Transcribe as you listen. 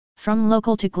From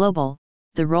local to global,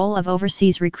 the role of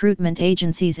overseas recruitment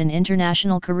agencies in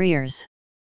international careers.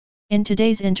 In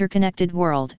today's interconnected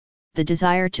world, the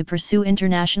desire to pursue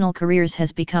international careers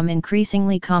has become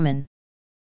increasingly common.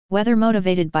 Whether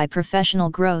motivated by professional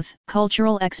growth,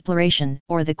 cultural exploration,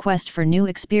 or the quest for new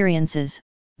experiences,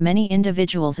 many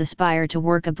individuals aspire to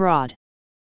work abroad.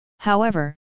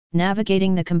 However,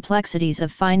 navigating the complexities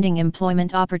of finding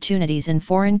employment opportunities in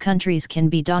foreign countries can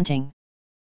be daunting.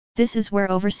 This is where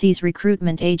overseas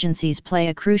recruitment agencies play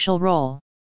a crucial role.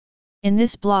 In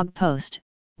this blog post,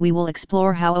 we will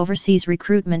explore how overseas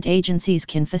recruitment agencies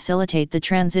can facilitate the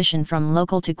transition from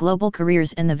local to global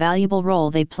careers and the valuable role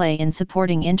they play in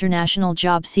supporting international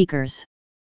job seekers.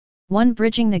 1.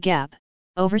 Bridging the gap.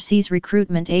 Overseas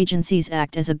recruitment agencies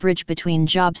act as a bridge between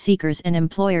job seekers and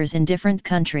employers in different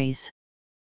countries.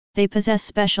 They possess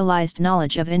specialized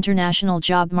knowledge of international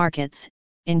job markets,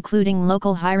 including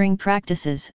local hiring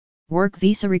practices, work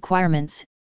visa requirements,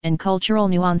 and cultural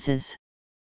nuances.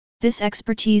 This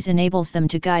expertise enables them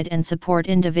to guide and support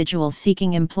individuals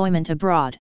seeking employment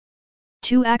abroad.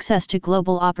 2. Access to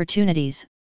global opportunities.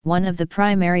 One of the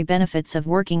primary benefits of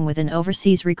working with an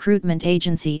overseas recruitment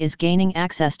agency is gaining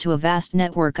access to a vast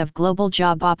network of global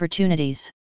job opportunities.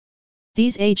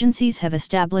 These agencies have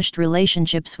established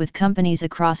relationships with companies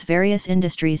across various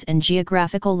industries and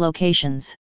geographical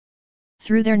locations.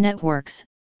 Through their networks,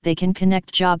 they can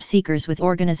connect job seekers with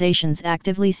organizations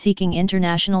actively seeking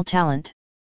international talent.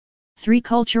 3.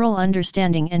 Cultural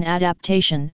understanding and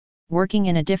adaptation. Working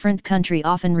in a different country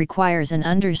often requires an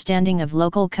understanding of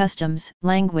local customs,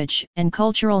 language, and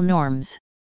cultural norms.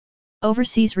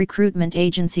 Overseas recruitment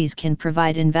agencies can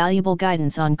provide invaluable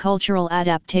guidance on cultural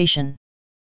adaptation.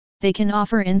 They can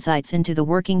offer insights into the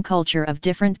working culture of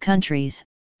different countries,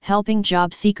 helping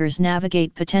job seekers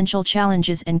navigate potential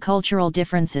challenges and cultural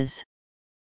differences.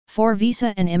 4.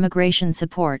 Visa and immigration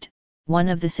support. One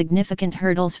of the significant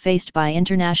hurdles faced by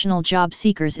international job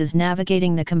seekers is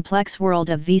navigating the complex world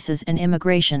of visas and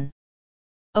immigration.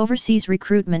 Overseas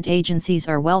recruitment agencies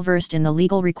are well versed in the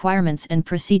legal requirements and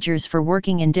procedures for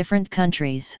working in different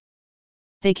countries.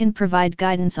 They can provide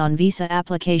guidance on visa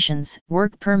applications,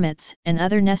 work permits, and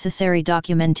other necessary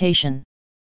documentation.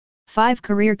 5.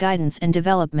 Career guidance and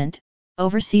development.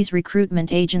 Overseas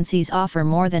recruitment agencies offer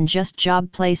more than just job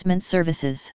placement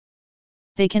services.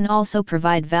 They can also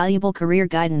provide valuable career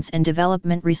guidance and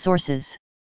development resources.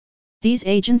 These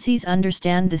agencies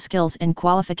understand the skills and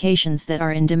qualifications that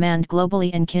are in demand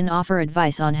globally and can offer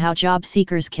advice on how job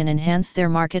seekers can enhance their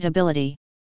marketability.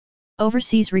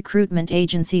 Overseas recruitment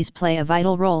agencies play a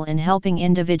vital role in helping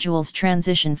individuals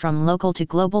transition from local to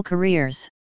global careers.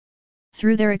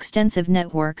 Through their extensive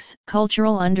networks,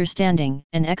 cultural understanding,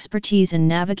 and expertise in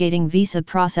navigating visa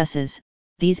processes,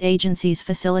 these agencies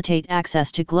facilitate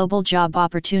access to global job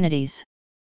opportunities.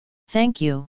 Thank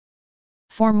you.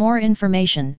 For more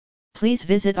information, please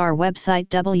visit our website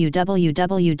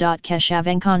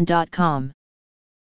www.keshavenkon.com.